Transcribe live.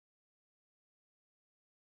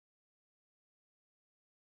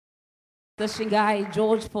Mr. Shingai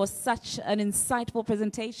George for such an insightful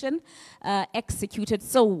presentation, executed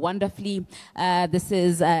so wonderfully. This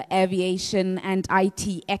is aviation and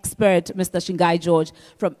IT expert, Mr. Shingai George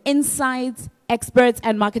from Insights Experts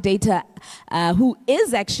and Market Data, who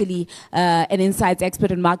is actually an insights expert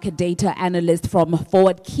and market data analyst from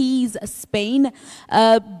Forward Keys, Spain,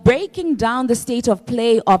 breaking down the state of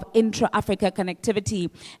play of intra-Africa connectivity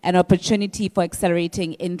and opportunity for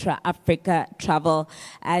accelerating intra-Africa travel.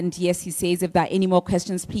 And yes, he says if there are any more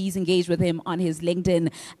questions, please engage with him on his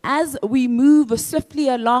LinkedIn. As we move swiftly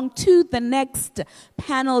along to the next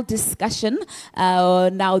panel discussion,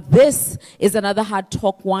 now this is another hard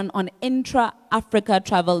talk one on Intra-Africa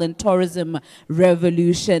travel and tourism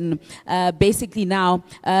revolution. Basically now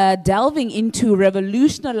delving into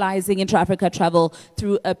revolutionizing intra-Africa travel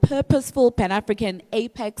through a purposeful Pan-African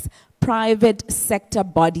apex private sector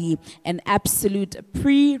body, an absolute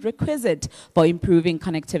prerequisite for improving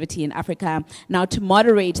connectivity in Africa. Now, to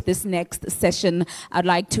moderate this next session, I'd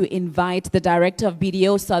like to invite the Director of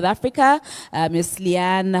BDO South Africa, Ms.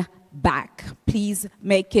 Leanne Back. Please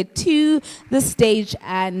make it to the stage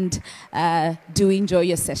and do enjoy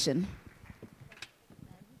your session.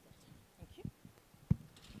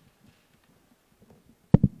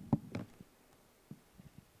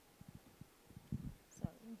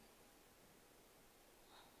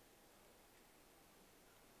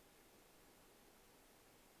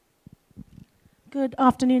 Good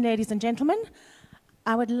afternoon, ladies and gentlemen.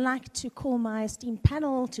 I would like to call my esteemed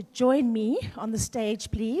panel to join me on the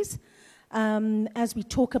stage, please, as we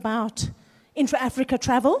talk about intra-Africa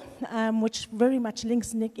travel, which very much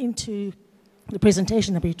links into the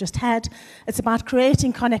presentation that we just had. It's about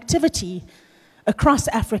creating connectivity across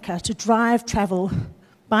Africa to drive travel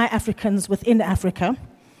by Africans within Africa.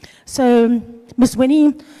 So, Ms.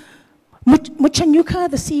 Winnie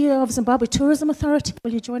Muchanyuka, the CEO of Zimbabwe Tourism Authority,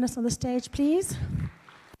 will you join us on the stage, please?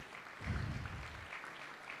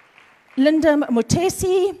 Linda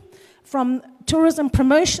Mutesi, from Tourism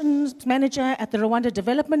Promotions Manager at the Rwanda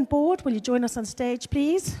Development Board, will you join us on stage,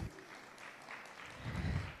 please?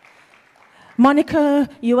 Monika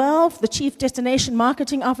Iuel, the Chief Destination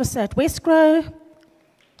Marketing Officer at Wesgro.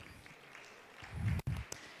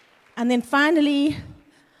 And then finally,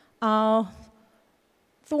 our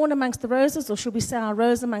thorn amongst the roses, or should we say our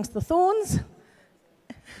rose amongst the thorns?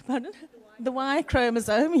 Pardon? The Y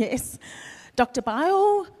chromosome, yes. Dr.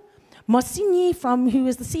 Bao Mosinyi, who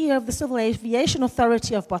is the CEO of the Civil Aviation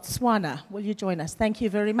Authority of Botswana. Will you join us? Thank you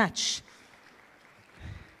very much.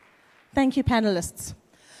 Thank you, panelists.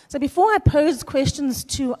 So before I pose questions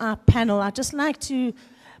to our panel, I'd just like to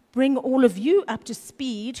bring all of you up to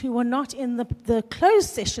speed who were not in the closed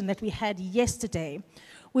session that we had yesterday,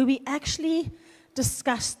 where we actually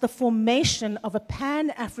discussed the formation of a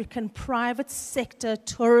Pan-African private sector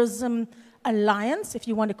tourism alliance, if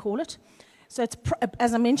you want to call it. So it's,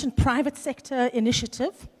 as I mentioned, private sector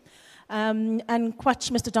initiative. And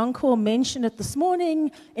Kwach, Mr. Donkor mentioned it this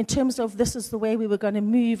morning in terms of this is the way we were going to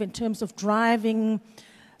move in terms of driving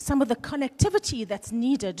some of the connectivity that's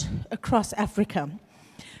needed across Africa.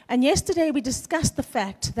 And yesterday we discussed the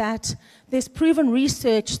fact that there's proven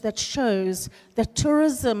research that shows that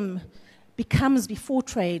tourism becomes before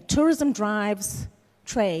trade. Tourism drives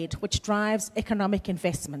trade, which drives economic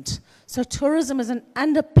investment. So tourism is an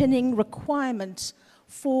underpinning requirement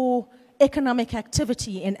for economic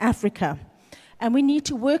activity in Africa. And we need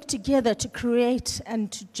to work together to create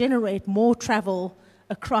and to generate more travel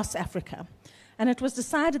across Africa. And it was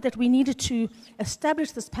decided that we needed to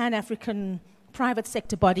establish this Pan-African private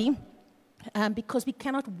sector body because we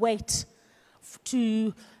cannot wait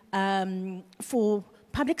for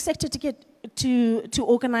public sector to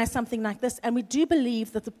organize something like this, and we do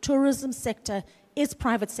believe that the tourism sector is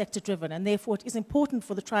private sector driven, and therefore it is important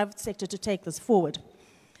for the private sector to take this forward.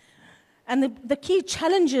 And the key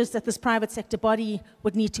challenges that this private sector body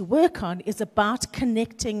would need to work on is about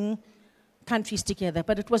connecting countries together,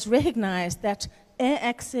 but it was recognized that air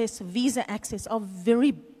access, visa access are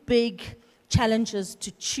very big challenges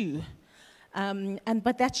to chew,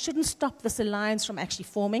 but that shouldn't stop this alliance from actually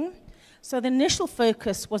forming. So the initial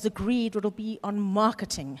focus was agreed it'll be on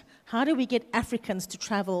marketing. How do we get Africans to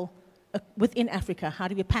travel within Africa? How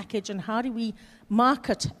do we package and how do we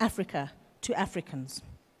market Africa to Africans?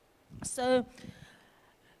 So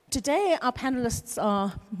today our panelists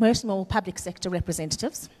are most more public sector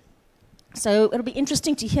representatives. So it'll be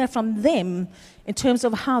interesting to hear from them in terms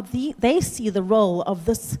of how they see the role of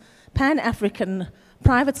this Pan-African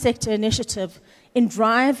private sector initiative in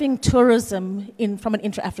driving tourism from an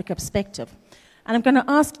intra-Africa perspective. And I'm going to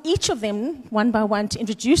ask each of them, one by one, to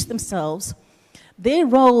introduce themselves their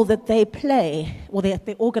role that they play, or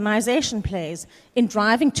the organization plays, in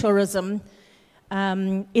driving tourism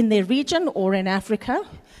in their region or in Africa.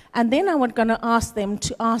 And then I was going to ask them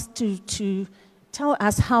to tell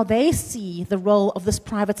us how they see the role of this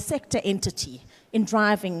private sector entity in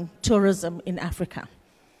driving tourism in Africa.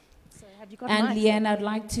 So have you got and Leanne, I'd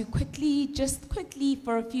like to quickly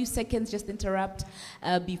for a few seconds, just interrupt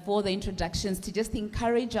before the introductions to just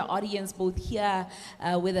encourage our audience, both here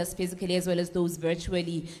with us physically as well as those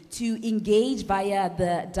virtually, to engage via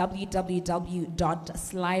the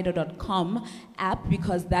www.slido.com app,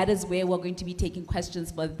 because that is where we're going to be taking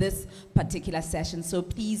questions for this particular session. So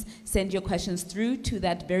please send your questions through to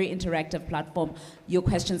that very interactive platform. Your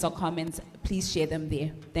questions or comments, please share them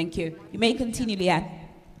there. Thank you. You may continue, Leanne.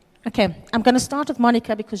 Okay, I'm going to start with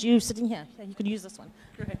Monika because you're sitting here. You can use this one.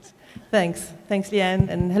 Great. Thanks, Leanne,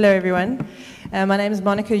 and hello everyone. My name is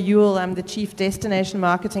Monika Iuel. I'm the Chief Destination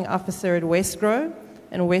Marketing Officer at Wesgro,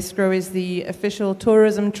 and Wesgro is the official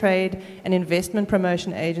tourism, trade and investment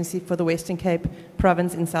promotion agency for the Western Cape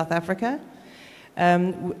province in South Africa.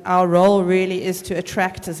 Our role really is to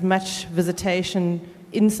attract as much visitation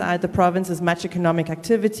inside the province, as much economic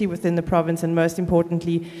activity within the province, and most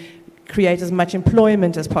importantly, create as much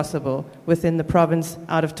employment as possible within the province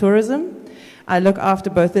out of tourism. I look after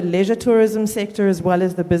both the leisure tourism sector as well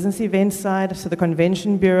as the business events side, so the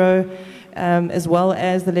Convention Bureau, as well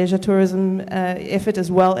as the leisure tourism effort,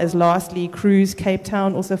 as well as lastly cruise. Cape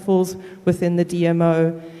Town also falls within the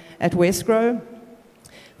DMO at Wesgro.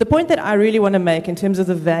 The point that I really want to make in terms of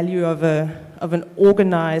the value of an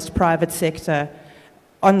organized private sector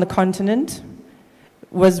on the continent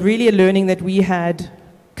was really a learning that we had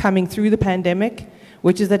coming through the pandemic,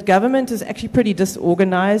 which is that government is actually pretty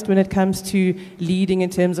disorganized when it comes to leading in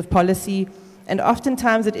terms of policy. And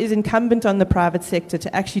oftentimes it is incumbent on the private sector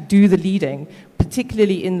to actually do the leading,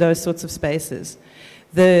 particularly in those sorts of spaces.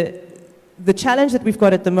 The challenge that we've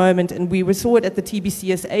got at the moment, and we saw it at the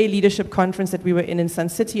TBCSA leadership conference that we were in Sun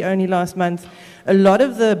City only last month, a lot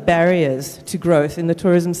of the barriers to growth in the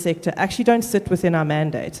tourism sector actually don't sit within our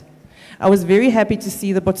mandate. I was very happy to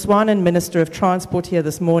see the Botswanan Minister of Transport here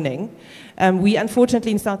this morning. We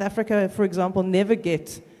unfortunately in South Africa, for example, never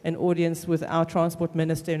get an audience with our transport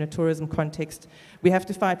minister in a tourism context. We have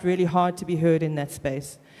to fight really hard to be heard in that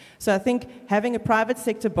space. So I think having a private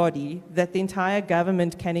sector body that the entire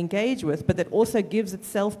government can engage with, but that also gives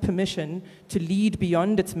itself permission to lead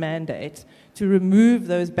beyond its mandate, to remove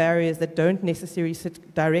those barriers that don't necessarily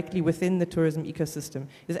sit directly within the tourism ecosystem,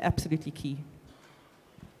 is absolutely key.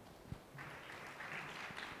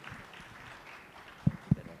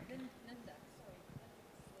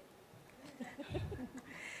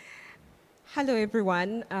 Hello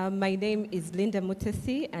everyone, my name is Linda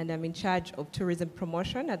Mutesi and I'm in charge of tourism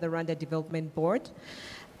promotion at the Rwanda Development Board.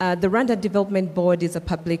 The Rwanda Development Board is a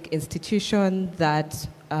public institution that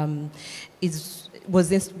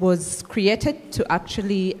was created to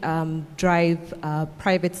actually drive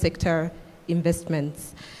private sector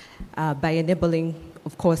investments by enabling,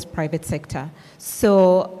 of course, private sector.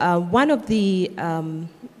 So one of the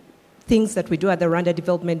things that we do at the Rwanda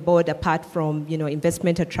Development Board, apart from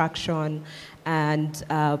investment attraction and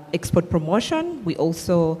export promotion, we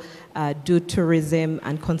also do tourism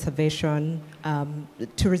and conservation.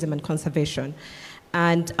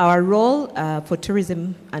 And our role for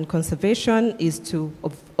tourism and conservation is to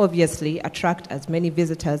obviously attract as many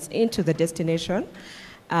visitors into the destination,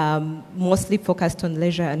 mostly focused on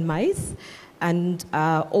leisure and MICE, and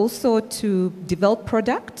also to develop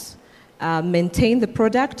products, maintain the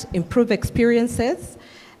product, improve experiences,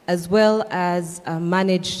 as well as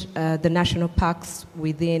manage the national parks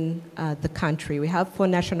within the country. We have 4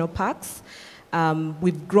 national parks.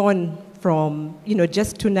 We've grown from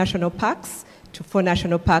just 2 national parks to 4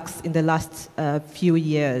 national parks in the last few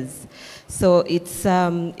years. So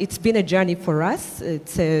it's been a journey for us.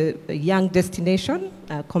 It's a young destination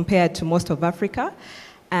compared to most of Africa,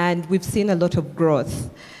 and we've seen a lot of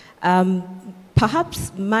growth.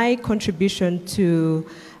 Perhaps my contribution to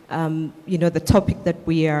the topic that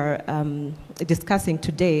we are discussing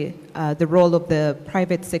today, the role of the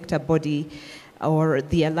private sector body or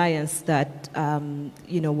the alliance that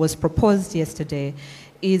was proposed yesterday,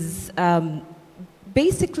 is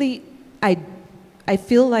basically I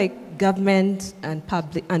feel like government and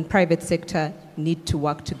public and private sector need to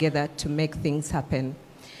work together to make things happen.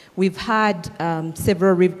 We've had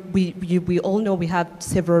several, we all know we have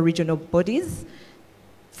several regional bodies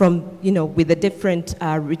from, with the different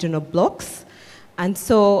regional blocks. And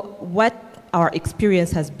so what our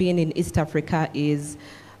experience has been in East Africa is,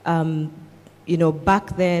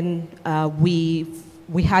 back then we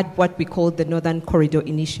had what we called the Northern Corridor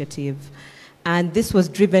Initiative. And this was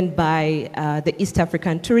driven by the East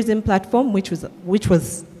African Tourism Platform, which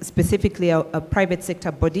was specifically a private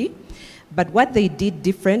sector body. But what they did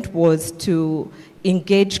different was to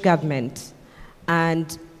engage government.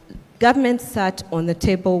 And government sat on the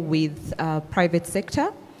table with private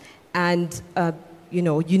sector. And you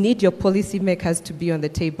know, you need your policymakers to be on the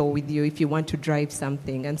table with you if you want to drive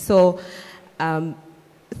something. And so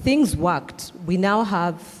things worked. We now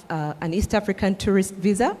have an East African tourist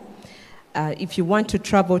visa. If you want to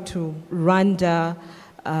travel to Rwanda,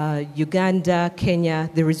 Uganda, Kenya,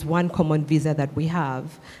 there is one common visa that we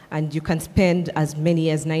have, and you can spend as many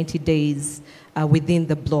as 90 days within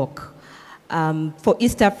the bloc. For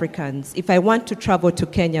East Africans, if I want to travel to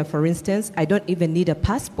Kenya, for instance, I don't even need a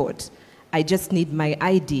passport. I just need my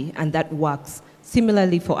ID, and that works.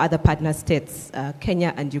 Similarly for other partner states,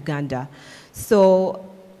 Kenya and Uganda. So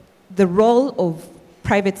the role of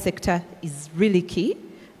private sector is really key,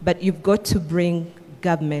 but you've got to bring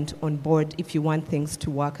government on board if you want things to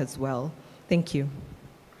work as well. Thank you.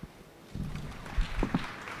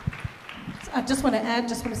 I just want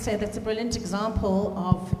to say that's a brilliant example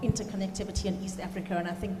of interconnectivity in East Africa, and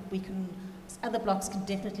I think other blocks can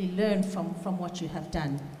definitely learn from what you have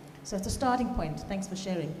done. So it's a starting point. Thanks for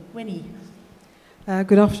sharing. Winnie.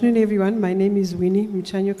 Good afternoon, everyone. My name is Winnie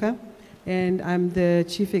Muchanyuka, and I'm the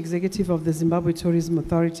Chief Executive of the Zimbabwe Tourism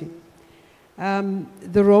Authority.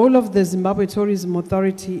 The role of the Zimbabwe Tourism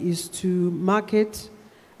Authority is to market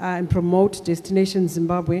and promote Destination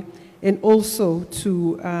Zimbabwe, and also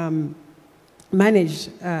to manage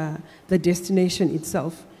the destination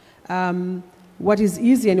itself. What is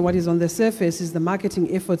easy and what is on the surface is the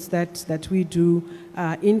marketing efforts that we do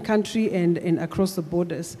in country and across the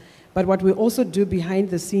borders. But what we also do behind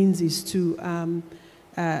the scenes is to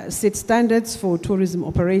set standards for tourism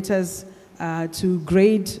operators, to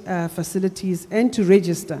grade facilities, and to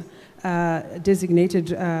register designated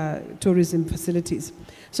tourism facilities.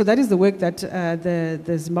 So that is the work that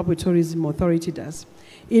the Zimbabwe Tourism Authority does.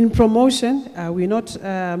 In promotion, we're not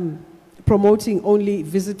promoting only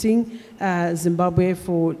visiting Zimbabwe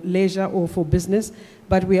for leisure or for business,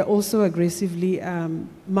 but we are also aggressively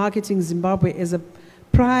marketing Zimbabwe as a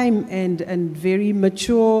prime and very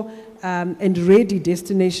mature and ready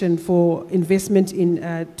destination for investment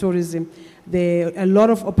in tourism. There are a lot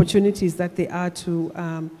of opportunities that there are to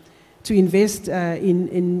invest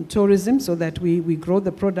in tourism, so that we grow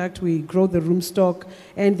the product, we grow the room stock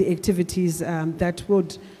and the activities that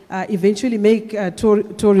would eventually make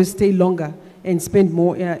tourists stay longer and spend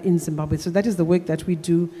more in Zimbabwe. So that is the work that we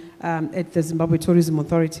do at the Zimbabwe Tourism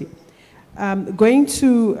Authority. Going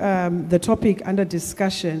to the topic under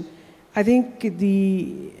discussion, I think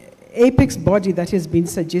the apex body that has been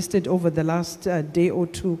suggested over the last day or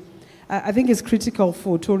two, I think is critical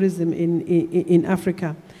for tourism in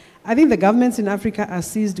Africa. I think the governments in Africa are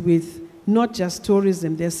seized with not just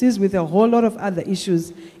tourism, they're seized with a whole lot of other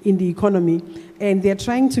issues in the economy, and they're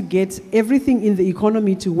trying to get everything in the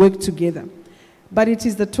economy to work together. But it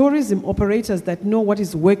is the tourism operators that know what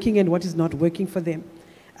is working and what is not working for them.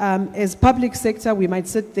 As public sector, we might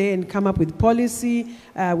sit there and come up with policy,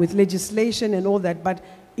 with legislation and all that, but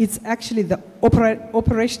it's actually the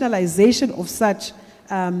operationalization of such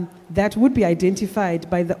that would be identified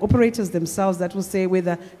by the operators themselves that will say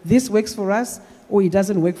whether this works for us or it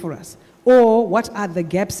doesn't work for us, or what are the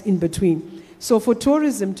gaps in between. So for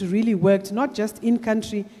tourism to really work, not just in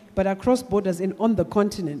country, but across borders and on the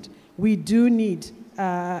continent, we do need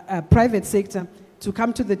a private sector to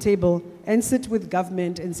come to the table and sit with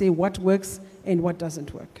government and say what works and what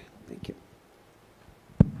doesn't work. Thank you.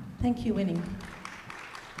 Thank you, Winnie.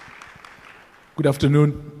 Good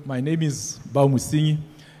afternoon. My name is Bao Mosinyi,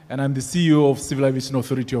 and I'm the CEO of Civil Aviation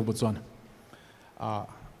Authority of Botswana.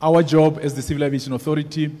 Our job as the Civil Aviation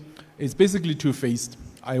Authority is basically two-faced.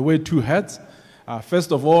 I wear two hats.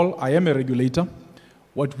 First of all, I am a regulator.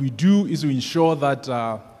 What we do is we ensure that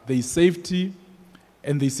there is safety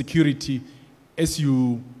and there is security as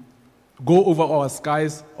you go over our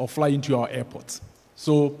skies or fly into our airports.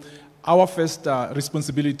 So our first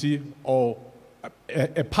responsibility, or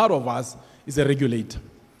a part of us, is a regulator.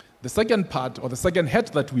 The second part, or the second hat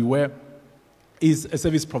that we wear, is a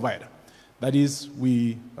service provider. That is,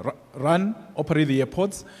 we operate the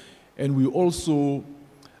airports, and we also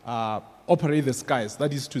operate the skies.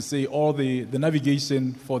 That is to say, all the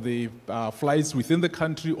navigation for the flights within the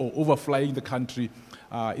country or overflying the country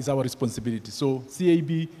is our responsibility. So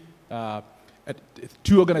CAB,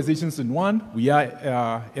 two organizations in one, we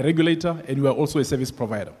are a regulator and we are also a service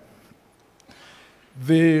provider.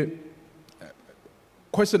 The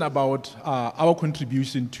question about our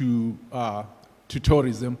contribution to to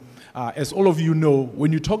tourism. As all of you know,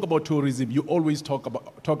 when you talk about tourism, you always talk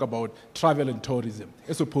about travel and tourism,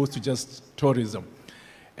 as opposed to just tourism.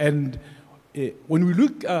 And when we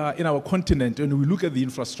look in our continent, and we look at the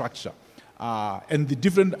infrastructure and the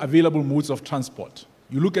different available modes of transport,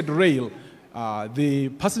 you look at rail, the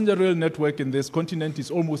passenger rail network in this continent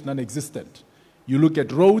is almost non-existent. You look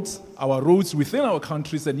at roads, our roads within our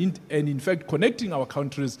countries, and in fact connecting our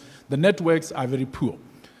countries, the networks are very poor.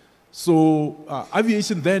 So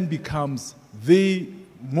aviation then becomes the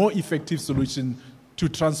more effective solution to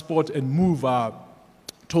transport and move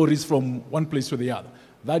tourists from one place to the other.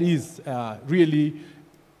 That is really,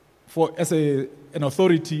 as an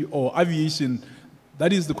authority or aviation,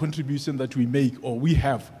 that is the contribution that we make or we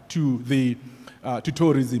have to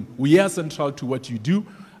tourism. We are central to what you do.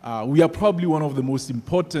 We are probably one of the most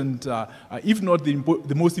important, if not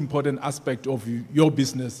the most important aspect of your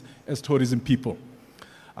business as tourism people.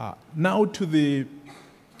 Now to the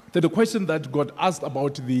question that got asked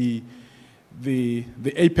about the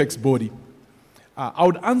apex body. I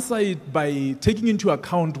would answer it by taking into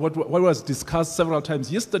account what was discussed several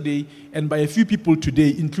times yesterday and by a few people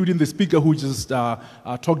today, including the speaker who just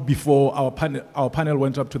talked before our panel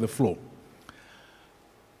went up to the floor.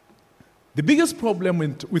 The biggest problem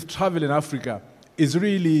with travel in Africa is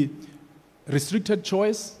really restricted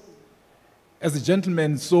choice, as the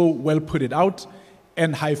gentleman so well put it out,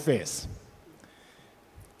 and high fares.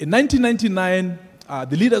 In 1999,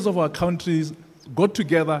 the leaders of our countries got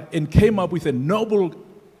together and came up with a noble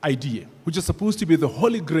idea, which is supposed to be the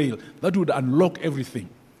holy grail that would unlock everything.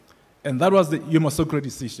 And that was the Yamoussoukro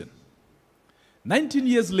decision. 19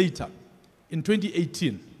 years later, in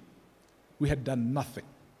 2018, we had done nothing.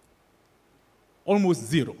 Almost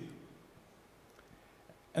zero.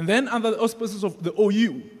 And then under the auspices of the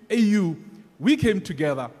AU, we came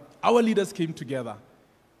together, our leaders came together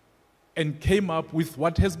and came up with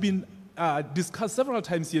what has been discussed several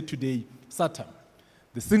times here today, SATAM,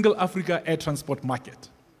 the Single Africa Air Transport Market.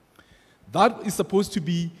 That is supposed to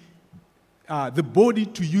be the body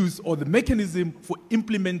to use or the mechanism for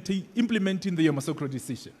implementing the Yamoussoukro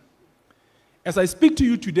decision. As I speak to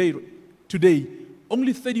you today,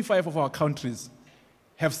 only 35 of our countries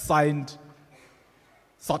have signed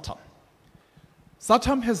SATAM.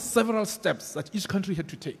 SATAM has several steps that each country had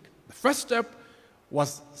to take. The first step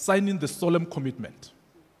was signing the solemn commitment.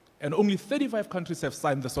 And only 35 countries have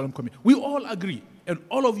signed the solemn commitment. We all agree, and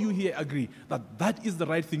all of you here agree, that that is the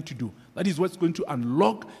right thing to do. That is what's going to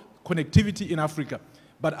unlock connectivity in Africa.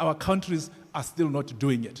 But our countries are still not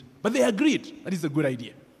doing it. But they agreed that is a good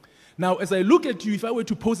idea. Now, as I look at you, if I were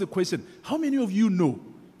to pose a question, how many of you know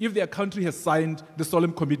if their country has signed the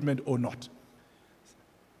solemn commitment or not?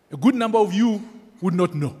 A good number of you would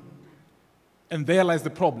not know. And there lies the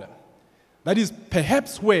problem. That is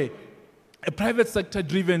perhaps where a private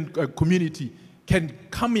sector-driven community can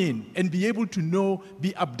come in and be able to know,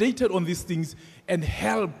 be updated on these things, and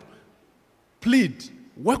help, plead,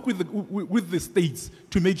 work with the states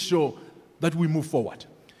to make sure that we move forward.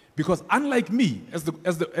 Because unlike me, as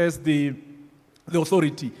the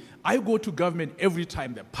authority, I go to government every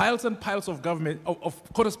time. There are piles and piles of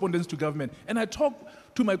correspondence to government, and I talk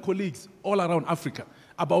to my colleagues all around Africa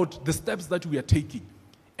about the steps that we are taking.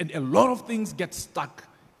 And a lot of things get stuck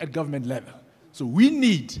at government level. So we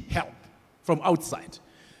need help from outside.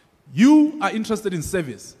 You are interested in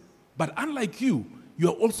service, but unlike you are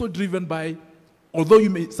also driven by, although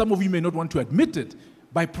some of you may not want to admit it,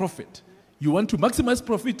 by profit. You want to maximize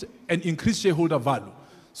profit and increase shareholder value.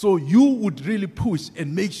 So you would really push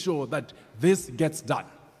and make sure that this gets done.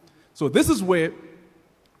 So this is where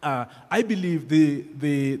I believe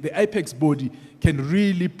the IPEX body can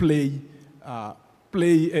really play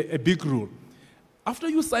a big role. After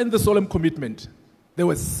you signed the solemn commitment, there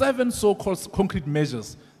were 7 so-called concrete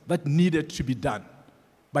measures that needed to be done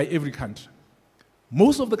by every country.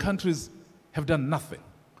 Most of the countries have done nothing,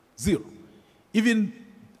 0. Even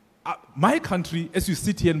my country, as you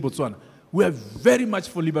sit here in Botswana, we are very much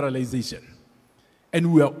for liberalization.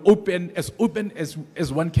 And we are open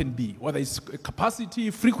as one can be, whether it's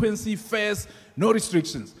capacity, frequency, fares, no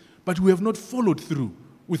restrictions. But we have not followed through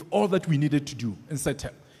with all that we needed to do in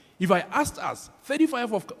SATAM. If I asked us,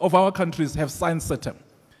 35 of our countries have signed SATAM.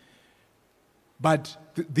 But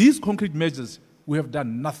these concrete measures, we have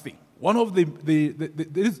done nothing. One of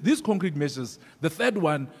these concrete measures, the third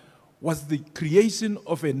one, was the creation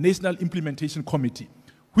of a national implementation committee,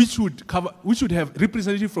 which would have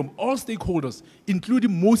representatives from all stakeholders,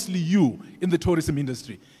 including mostly you in the tourism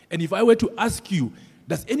industry. And if I were to ask you,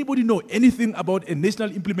 does anybody know anything about a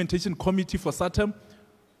national implementation committee for SATAM?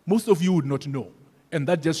 Most of you would not know. And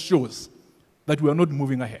that just shows that we are not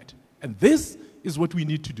moving ahead. And this is what we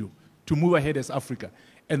need to do to move ahead as Africa.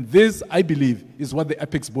 And this, I believe, is what the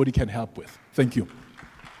apex body can help with. Thank you.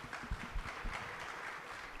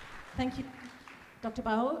 Thank you, Dr.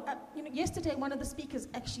 Bao. Yesterday, one of the speakers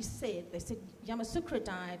actually said, they said Yamoussoukro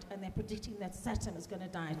died, and they're predicting that Saturn is going to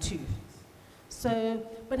die too. So,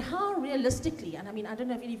 but how realistically, and I mean, I don't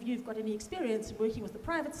know if any of you have got any experience working with the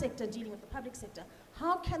private sector, dealing with the public sector,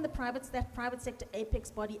 how can that private sector apex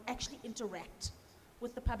body actually interact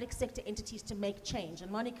with the public sector entities to make change? And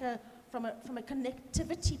Monika, from a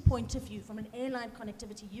connectivity point of view, from an airline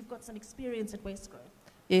connectivity, you've got some experience at Wesgro.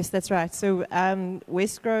 Yes, that's right. So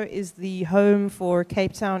Wesgro is the home for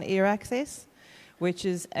Cape Town Air Access, which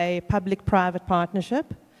is a public-private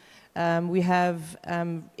partnership. We have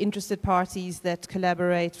interested parties that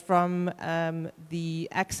collaborate from the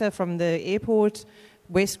AXA, from the airport,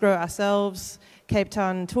 Wesgro ourselves, Cape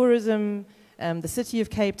Town Tourism, the City of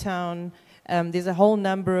Cape Town. There's a whole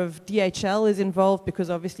number of DHL is involved, because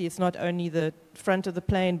obviously it's not only the front of the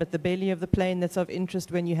plane but the belly of the plane that's of interest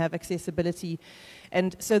when you have accessibility.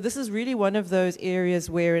 And so this is really one of those areas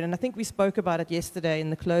where, and I think we spoke about it yesterday in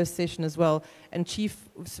the closed session as well, and Chief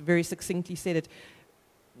very succinctly said it,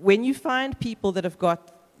 when you find people that have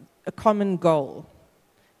got a common goal,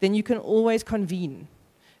 then you can always convene.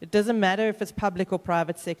 It doesn't matter if it's public or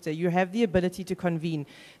private sector, you have the ability to convene.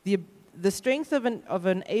 The strength of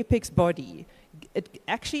an apex body, it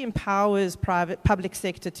actually empowers public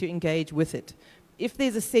sector to engage with it, if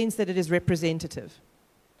there's a sense that it is representative.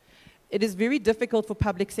 It is very difficult for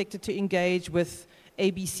public sector to engage with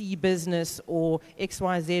ABC Business or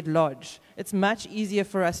XYZ Lodge. It's much easier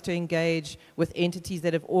for us to engage with entities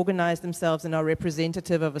that have organized themselves and are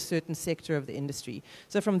representative of a certain sector of the industry.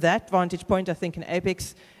 So from that vantage point, I think an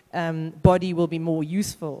apex body will be more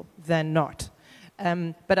useful than not.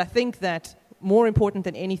 But I think that more important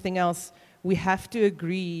than anything else, we have to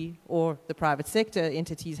agree, or the private sector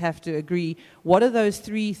entities have to agree, what are those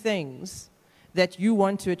 3 things that you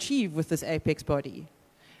want to achieve with this apex body?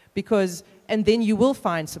 Because, and then you will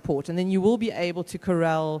find support, and then you will be able to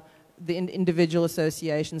corral the individual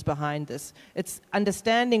associations behind this. It's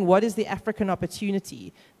understanding what is the African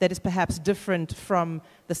opportunity that is perhaps different from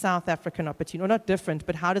the South African opportunity, or not different,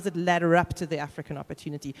 but how does it ladder up to the African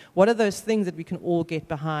opportunity? What are those things that we can all get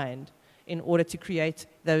behind in order to create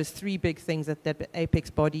those 3 big things that the apex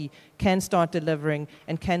body can start delivering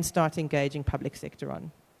and can start engaging public sector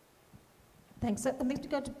on? Thanks. I'm going to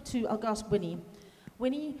go I'll ask Winnie.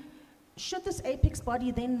 Winnie, should this apex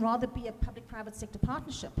body then rather be a public-private sector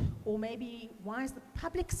partnership? Or maybe, why is the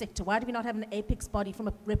public sector, why do we not have an apex body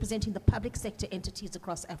representing the public sector entities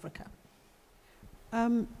across Africa?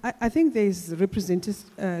 I think there's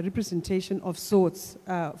representation of sorts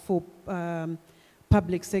for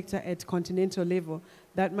public sector at continental level.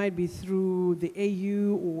 That might be through the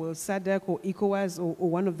AU or SADC or ECOWAS or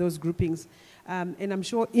one of those groupings. And I'm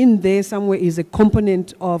sure in there somewhere is a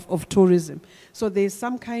component of tourism. So there's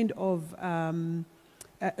some kind of a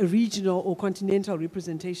regional or continental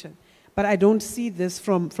representation. But I don't see this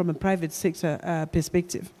from a private sector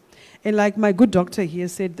perspective. And like my good doctor here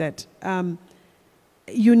said that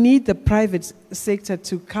you need the private sector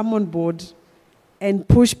to come on board and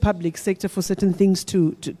push public sector for certain things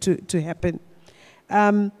to happen.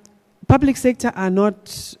 Public sector are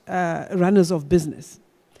not runners of business.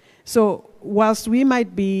 So whilst we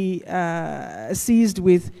might be seized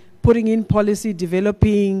with putting in policy,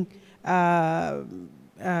 developing master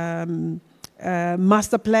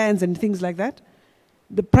plans and things like that,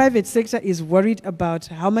 the private sector is worried about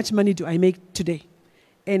how much money do I make today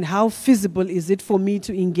and how feasible is it for me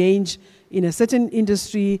to engage in a certain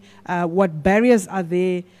industry, what barriers are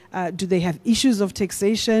there, do they have issues of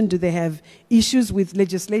taxation, do they have issues with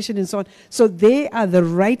legislation and so on. So they are the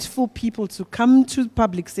rightful people to come to the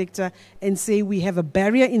public sector and say, we have a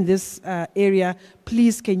barrier in this area,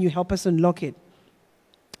 please can you help us unlock it.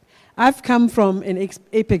 I've come from an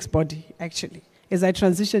apex body, actually. As I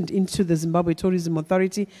transitioned into the Zimbabwe Tourism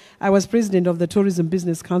Authority, I was president of the Tourism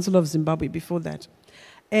Business Council of Zimbabwe before that.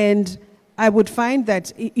 And I would find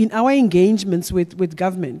that in our engagements with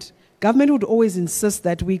government would always insist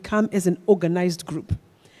that we come as an organized group.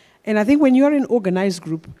 And I think when you're an organized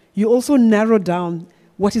group, you also narrow down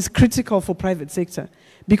what is critical for private sector.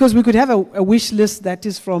 Because we could have a wish list that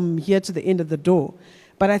is from here to the end of the door.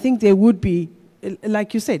 But I think there would be,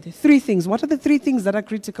 like you said, 3 things. What are the 3 things that are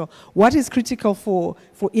critical? What is critical for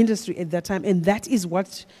industry at that time? And that is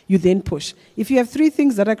what you then push. If you have 3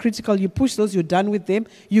 things that are critical, you push those, you're done with them,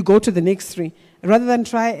 you go to the next 3. Rather than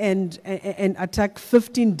try and attack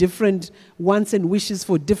 15 different wants and wishes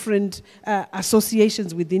for different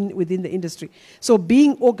associations within the industry. So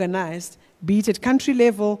being organized be it at country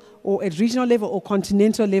level or at regional level or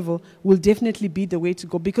continental level, will definitely be the way to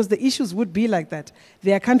go, because the issues would be like that.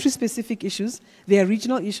 There are country-specific issues, there are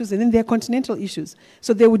regional issues, and then there are continental issues.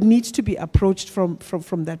 So they would need to be approached from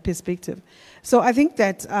that perspective. So I think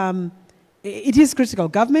that it is critical.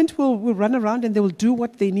 Government will run around and they will do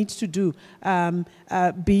what they need to do,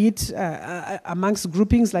 be it amongst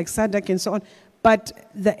groupings like SADC and so on. But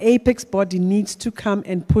the apex body needs to come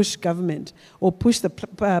and push government or push the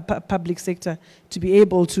public sector to be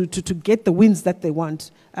able to get the wins that they want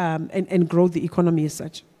and grow the economy as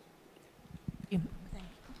such. Thank you.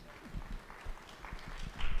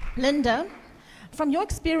 Linda, from your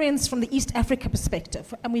experience from the East Africa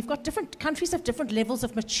perspective, and we've got different countries have different levels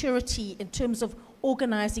of maturity in terms of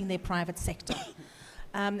organizing their private sector.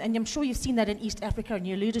 And I'm sure you've seen that in East Africa, and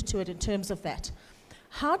you alluded to it in terms of that.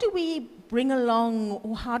 How do we bring along,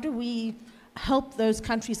 or how do we help those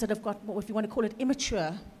countries that have got, if you want to call it,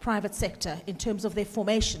 immature private sector in terms of their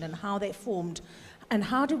formation and how they're formed? And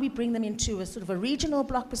how do we bring them into a sort of a regional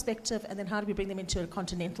bloc perspective, and then how do we bring them into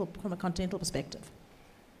from a continental perspective?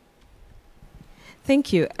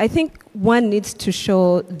 Thank you. I think one needs to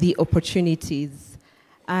show the opportunities,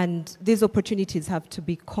 and these opportunities have to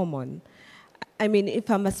be common. I mean, if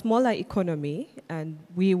I'm a smaller economy, and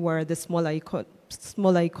we were the smaller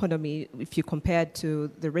economy if you compare it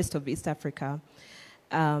to the rest of East Africa,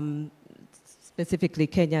 specifically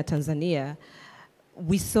Kenya, Tanzania,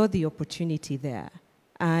 we saw the opportunity there.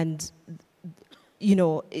 And, you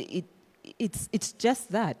know, it's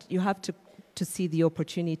just that. You have to see the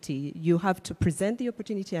opportunity. You have to present the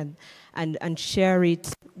opportunity and share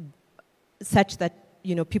it such that,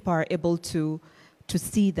 you know, people are able to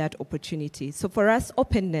see that opportunity. So for us,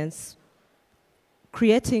 openness,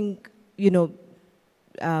 creating, you know,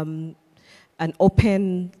 an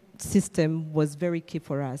open system was very key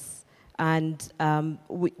for us, and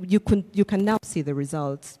you can now see the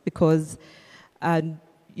results, because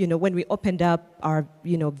you know, when we opened up our,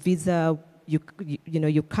 you know, visa, you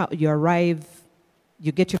arrive,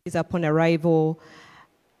 you get your visa upon arrival.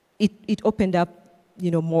 It opened up,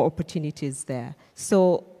 you know, more opportunities there.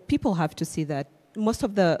 So people have to see that. Most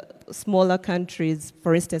of the smaller countries,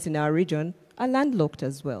 for instance, in our region, are landlocked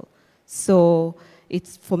as well. So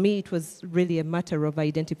for me, it was really a matter of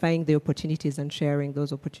identifying the opportunities and sharing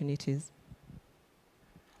those opportunities.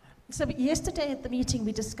 So yesterday at the meeting,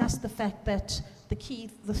 we discussed the fact that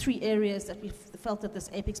the three areas that we felt that this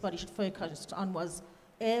apex body should focus on was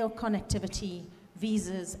air connectivity,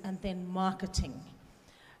 visas, and then marketing.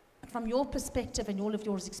 From your perspective and all of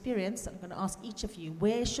your experience, I'm going to ask each of you,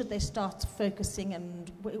 where should they start focusing, and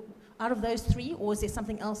out of those three, or is there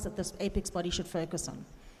something else that this apex body should focus on?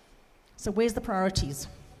 So where's the priorities?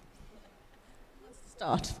 Let's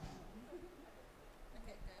start.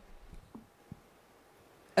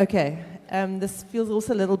 Okay, this feels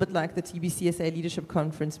also a little bit like the TBCSA leadership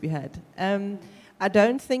conference we had. I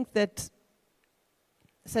don't think that,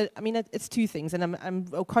 so I mean, it's two things, and I'm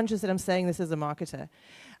conscious that I'm saying this as a marketer.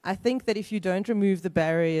 I think that if you don't remove the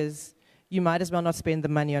barriers, you might as well not spend the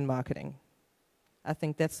money on marketing. I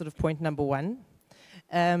think that's sort of point number one.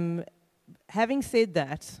 Having said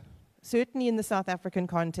that, certainly in the South African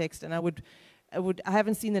context, and I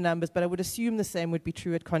haven't seen the numbers, but I would assume the same would be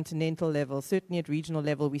true at continental level. Certainly at regional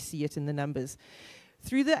level, we see it in the numbers.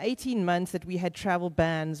 Through the 18 months that we had travel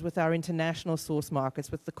bans with our international source markets,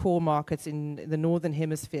 with the core markets in the Northern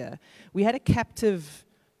Hemisphere, we had a captive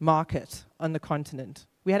market on the continent.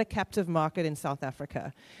 We had a captive market in South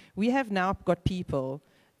Africa. We have now got people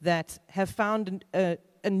that have found a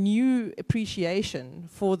new appreciation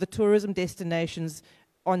for the tourism destinations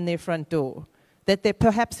on their front door that they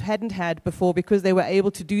perhaps hadn't had before, because they were able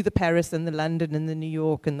to do the Paris and the London and the New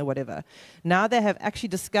York and the whatever. Now they have actually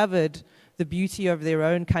discovered the beauty of their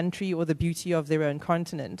own country or the beauty of their own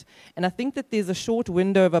continent. And I think that there's a short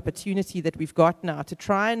window of opportunity that we've got now to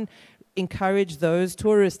try and encourage those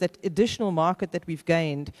tourists, that additional market that we've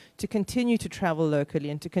gained, to continue to travel locally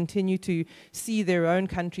and to continue to see their own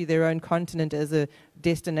country, their own continent as a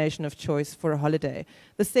destination of choice for a holiday.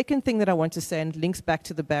 The second thing that I want to say, and links back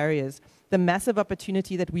to the barriers, the massive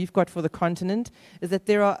opportunity that we've got for the continent is that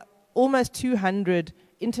there are almost 200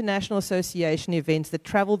 international association events that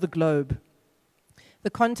travel the globe. The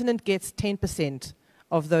continent gets 10%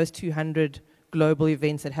 of those 200 global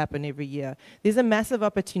events that happen every year. There's a massive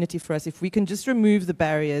opportunity for us if we can just remove the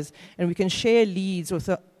barriers and we can share leads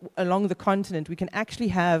along the continent. We can actually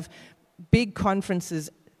have big conferences,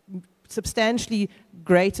 substantially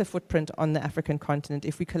greater footprint on the African continent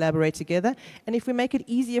if we collaborate together and if we make it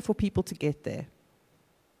easier for people to get there.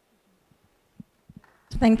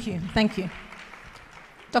 Thank you. Thank you.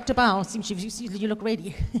 Dr. Bao, seems you look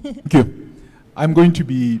ready. Thank you. I'm going to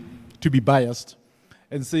be biased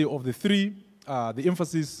and say of the three, the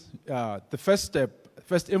emphasis, the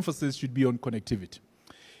first emphasis should be on connectivity.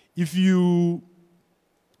 If you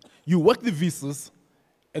work the visas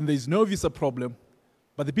and there's no visa problem,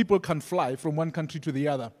 but the people can fly from one country to the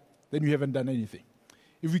other, then you haven't done anything.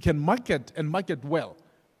 If we can market and market well,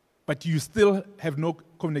 but you still have no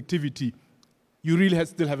connectivity, you really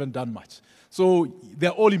still haven't done much. So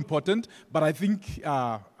they're all important, but I think,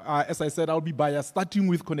 as I said, I'll be biased. Starting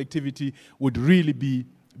with connectivity would really be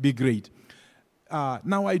great.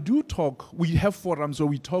 Now I do talk, we have forums where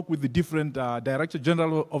we talk with the different Director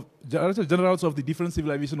Generals of the different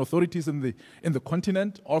civil aviation authorities in the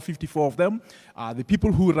continent, all 54 of them, the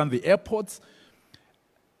people who run the airports.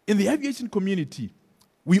 In the aviation community,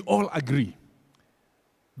 we all agree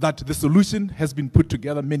that the solution has been put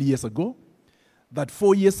together many years ago, that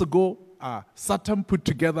 4 years ago, SATAM put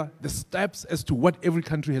together the steps as to what every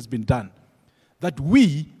country has been done. That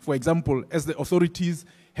we, for example, as the authorities,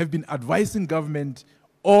 have been advising government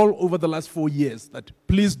all over the last 4 years that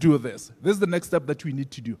please do this. This is the next step that we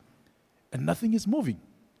need to do. And nothing is moving.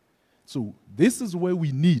 So this is where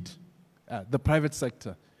we need the private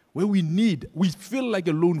sector, where we feel like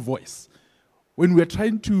a lone voice. When we are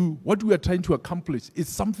what we are trying to accomplish is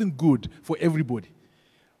something good for everybody.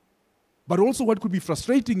 But also what could be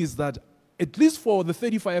frustrating is that at least for the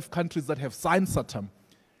 35 countries that have signed SATAM,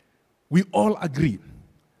 we all agree,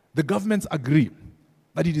 the governments agree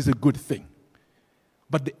that it is a good thing.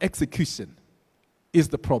 But the execution is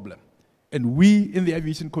the problem. And we in the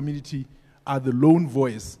aviation community are the lone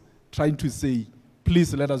voice trying to say,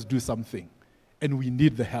 please let us do something. And we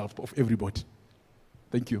need the help of everybody.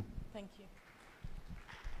 Thank you. Thank you.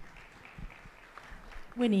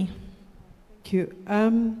 Winnie. Thank you.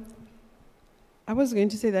 I was going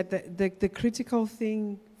to say that the critical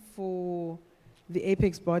thing for the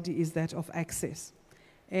apex body is that of access.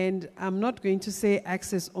 And I'm not going to say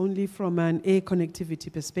access only from an air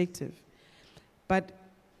connectivity perspective, but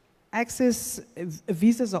access,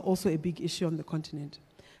 visas are also a big issue on the continent.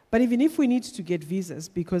 But even if we need to get visas,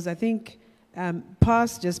 because I think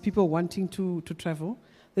past just people wanting to travel,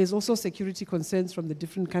 there's also security concerns from the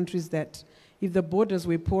different countries that if the borders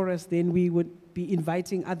were porous, then we would be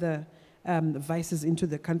inviting other vices into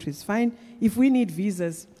the countries. Fine. If we need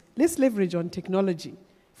visas, let's leverage on technology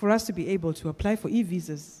for us to be able to apply for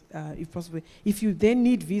e-visas, if possible. If you then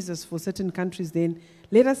need visas for certain countries, then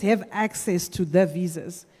let us have access to the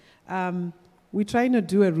visas. We're trying to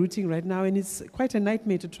do a routing right now, and it's quite a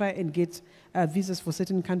nightmare to try and get visas for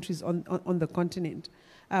certain countries on the continent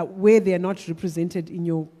where they are not represented in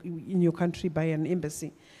your country by an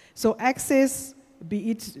embassy. So access,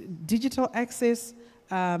 be it digital access,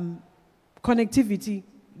 connectivity,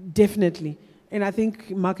 definitely. And I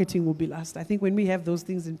think marketing will be last. I think when we have those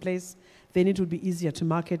things in place, then it will be easier to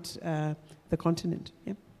market the continent.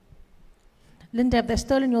 Yeah. Linda, have they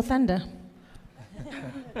stolen your thunder?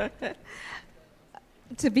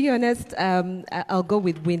 To be honest, I'll go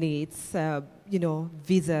with Winnie. It's,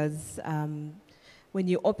 visas. When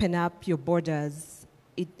you open up your borders,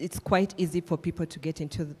 it's quite easy for people to get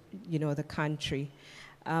into, the country.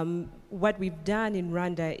 What we've done in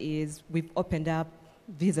Rwanda is we've opened up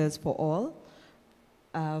visas for all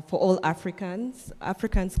Africans.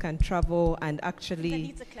 Africans can travel and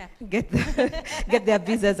actually get their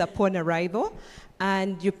visas upon arrival,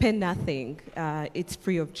 and you pay nothing. It's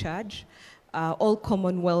free of charge. All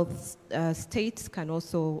Commonwealth states can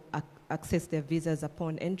also access their visas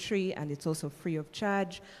upon entry, and it's also free of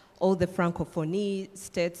charge. All the Francophonie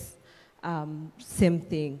states, same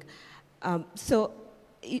thing.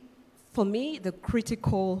 For me, the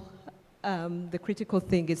critical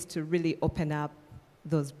thing is to really open up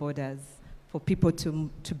those borders for people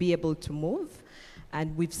to be able to move.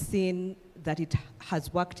 And we've seen that it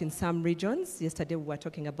has worked in some regions. Yesterday we were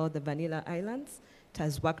talking about the Vanilla Islands. It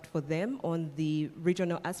has worked for them on the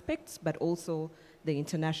regional aspects, but also the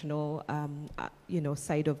international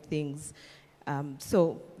side of things.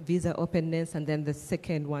 So visa openness, and then the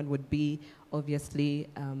second one would be obviously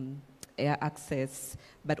air access,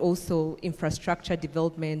 but also infrastructure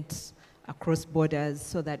development across borders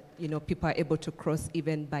so that people are able to cross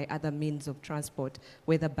even by other means of transport,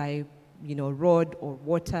 whether by road or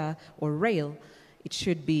water or rail. It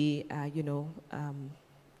should be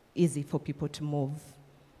easy for people to move.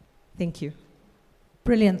 Thank you.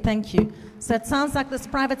 Brilliant, thank you. So it sounds like this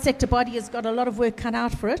private sector body has got a lot of work cut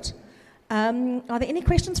out for it. Are there any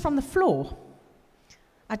questions from the floor?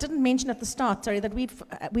 I didn't mention at the start, sorry, that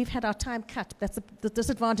we've had our time cut. That's the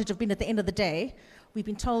disadvantage of being at the end of the day. We've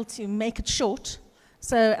been told to make it short.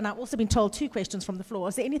 So, and I've also been told 2 questions from the floor.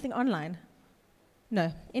 Is there anything online?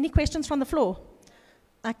 No. Any questions from the floor?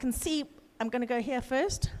 I can see, I'm going to go here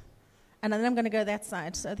first, and then I'm going to go that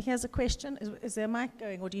side. So here's a question. Is there a mic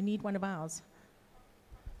going, or do you need one of ours?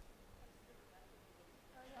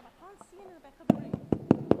 I can't see in the back of the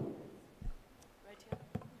room. Right here.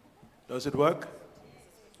 Does it work?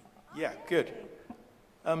 Yeah, good.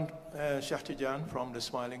 I'm Shahtijan from the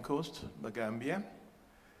Smiling Coast, the Gambia.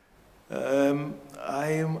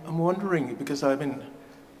 I'm wondering, because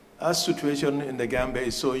our situation in the Gambia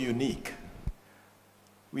is so unique.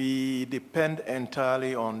 We depend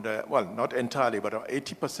entirely on well, not entirely, but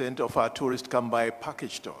 80% of our tourists come by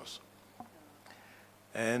package tours.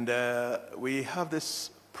 And we have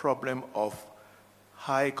this problem of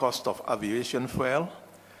high cost of aviation fuel,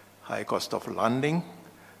 high cost of landing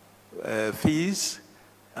fees,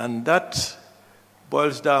 and that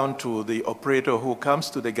boils down to the operator who comes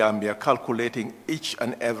to the Gambia calculating each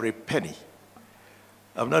and every penny.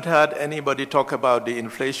 I've not heard anybody talk about the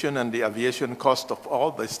inflation and the aviation cost of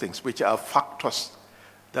all these things, which are factors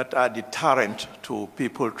that are deterrent to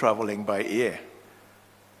people traveling by air.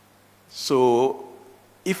 So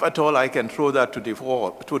if at all I can throw that to the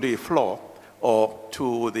floor or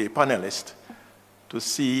to the panelists to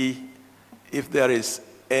see if there is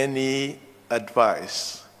any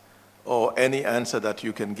advice or any answer that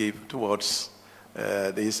you can give towards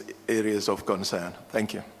these areas of concern.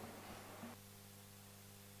 Thank you.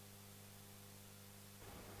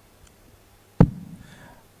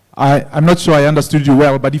 I'm not sure I understood you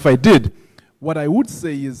well, but if I did, what I would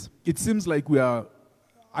say is, it seems like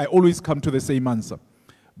I always come to the same answer.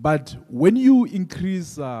 But when you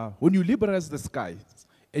increase, when you liberalize the skies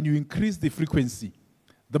and you increase the frequency,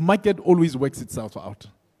 the market always works itself out.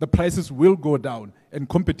 The prices will go down and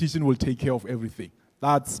competition will take care of everything.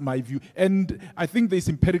 That's my view. And I think there's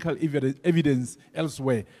empirical evidence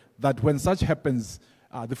elsewhere that when such happens,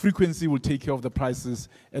 the frequency will take care of the prices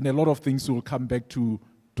and a lot of things will come back to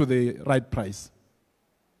the right price.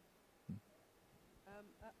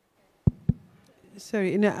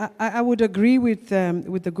 Sorry, I would agree with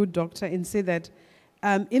the good doctor and say that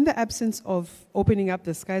in the absence of opening up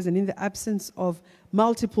the skies and in the absence of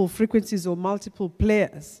multiple frequencies or multiple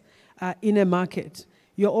players in a market,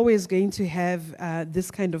 you're always going to have this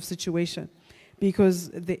kind of situation because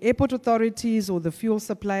the airport authorities or the fuel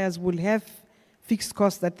suppliers will have fixed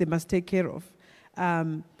costs that they must take care of.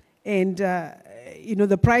 You know,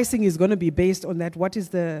 the pricing is going to be based on that. What is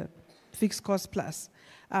the fixed cost plus?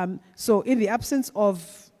 So in the absence of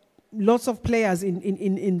lots of players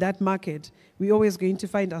in that market, we're always going to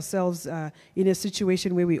find ourselves in a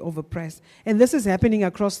situation where we overprice. And this is happening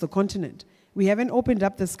across the continent. We haven't opened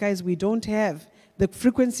up the skies. We don't have the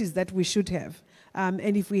frequencies that we should have.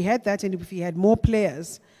 And if we had that and if we had more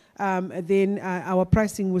players, then our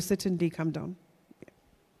pricing will certainly come down.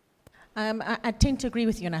 I tend to agree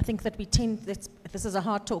with you, and I think that this is a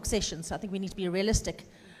hard talk session, so I think we need to be realistic,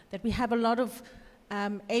 that we have a lot of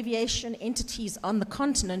aviation entities on the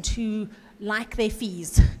continent who like their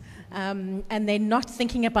fees, and they're not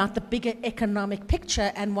thinking about the bigger economic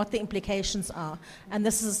picture and what the implications are.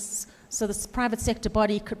 And so this private sector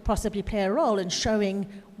body could possibly play a role in showing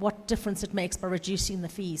what difference it makes by reducing the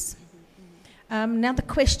fees. Now the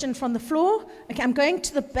question from the floor. Okay, I'm going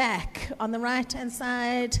to the back on the right-hand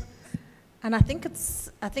side. And I think it's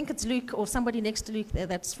Luke or somebody next to Luke there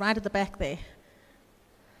that's right at the back there.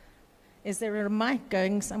 Is there a mic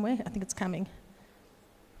going somewhere? I think it's coming.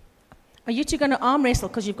 Are you two going to arm wrestle?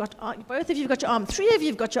 Because you've got, both of you have got your arms, 3 of you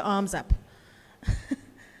have got your arms up.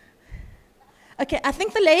 Okay, I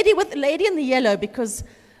think the lady in the yellow, because,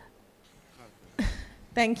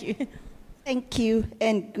 thank you. Thank you,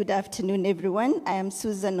 and good afternoon, everyone. I am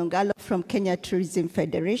Susan Ongalo from Kenya Tourism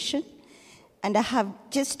Federation. And I have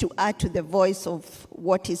just to add to the voice of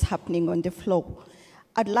what is happening on the floor.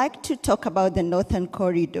 I'd like to talk about the Northern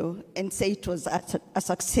Corridor and say it was a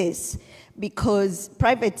success because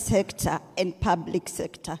private sector and public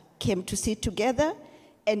sector came to sit together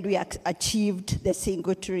and we achieved the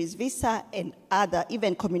single tourist visa and other,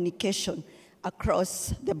 even communication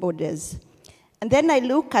across the borders. And then I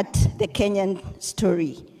look at the Kenyan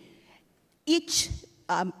story. Each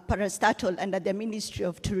parastatal under the Ministry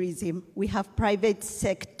of Tourism, we have private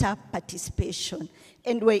sector participation.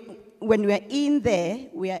 And when we are in there,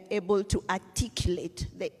 we are able to articulate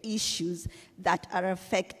the issues that are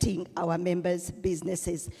affecting our members'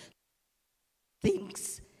 businesses.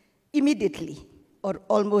 Things immediately or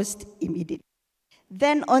almost immediately.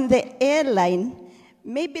 Then on the airline,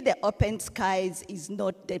 maybe the open skies is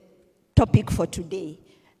not the topic for today.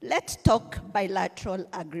 Let's talk bilateral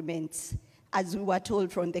agreements. as we were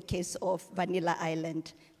told from the case of Vanilla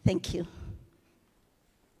Island. Thank you.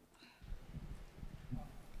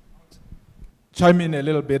 Chime in a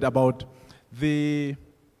little bit about the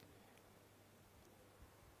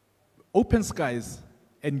open skies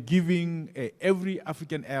and giving every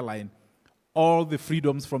African airline all the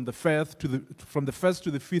freedoms from the first to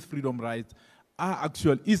the fifth freedom right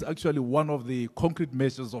is actually one of the concrete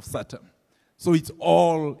measures of SATAM. So it's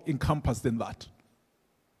all encompassed in that.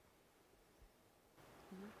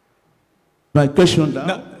 My question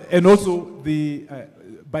now. And also the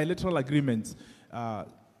bilateral agreements. One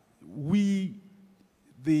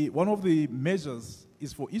of the measures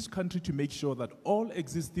is for each country to make sure that all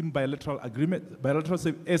existing bilateral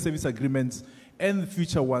air service agreements and the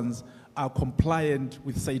future ones are compliant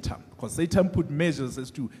with SATAM. Because SATAM put measures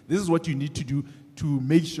as to this is what you need to do to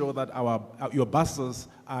make sure that your buses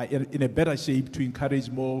are in a better shape to encourage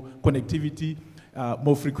more connectivity,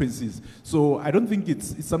 more frequencies. So I don't think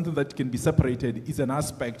it's something that can be separated. It's an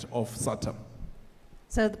aspect of SATAM.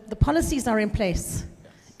 So the policies are in place.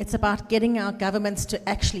 It's about getting our governments to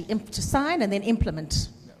actually to sign and then implement.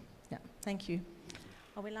 Yeah. Thank you.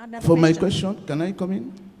 Are we allowed another For question? my question, can I come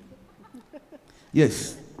in?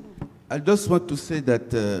 Yes. I just want to say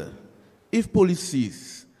that if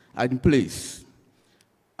policies are in place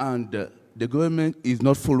and the government is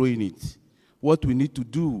not following it, what we need to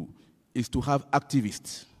do is to have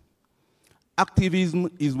activists.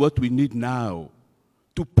 Activism is what we need now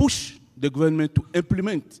to push the government to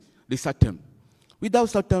implement the SATAM. Without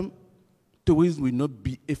SATAM, tourism will not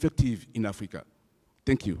be effective in Africa.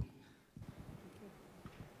 Thank you.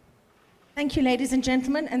 Thank you, ladies and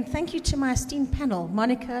gentlemen, and thank you to my esteemed panel,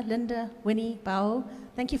 Monika, Linda, Winnie, Bao.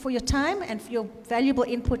 Thank you for your time and for your valuable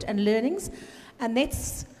input and learnings. And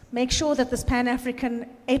let's make sure that this Pan-African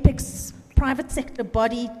Apex private sector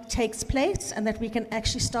body takes place and that we can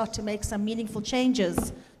actually start to make some meaningful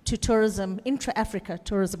changes to tourism, intra-Africa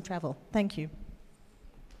tourism travel. Thank you.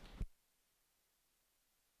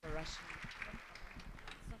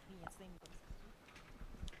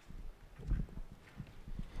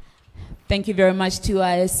 Thank you very much to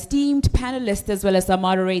our esteemed panelists as well as our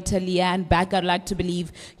moderator, Leanne Back. I'd like to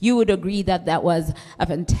believe you would agree that that was a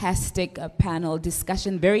fantastic panel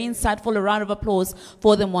discussion. Very insightful. A round of applause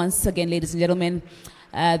for them once again, ladies and gentlemen.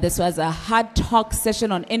 This was a hard talk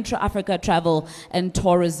session on intra-Africa travel and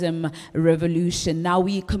tourism revolution. Now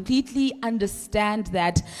we completely understand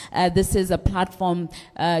that this is a platform,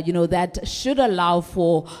 that should allow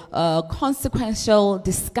for consequential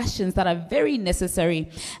discussions that are very necessary.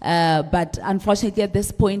 But unfortunately, at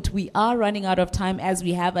this point, we are running out of time as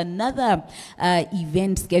we have another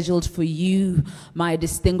event scheduled for you, my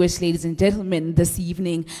distinguished ladies and gentlemen, this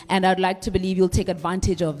evening. And I'd like to believe you'll take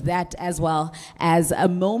advantage of that as well as a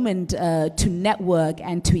moment to network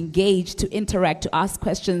and to engage, to interact, to ask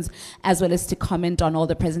questions, as well as to comment on all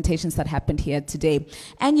the presentations that happened here today.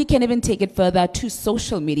 And you can even take it further to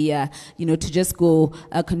social media, to just go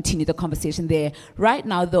continue the conversation there. Right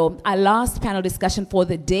now, though, our last panel discussion for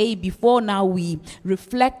the day, before now we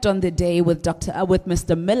reflect on the day with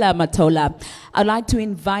Mr. Miller Matola, I'd like to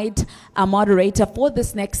invite our moderator for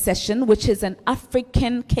this next session, which is an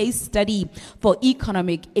African case study for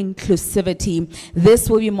economic inclusivity. This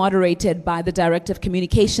will be moderated by the Director of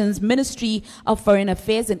Communications, Ministry of Foreign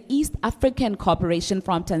Affairs and East African Cooperation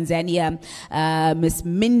from Tanzania, Ms.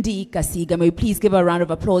 Mindy Kasiga. May we please give her a round of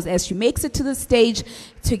applause as she makes it to the stage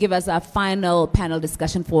to give us our final panel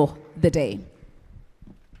discussion for the day.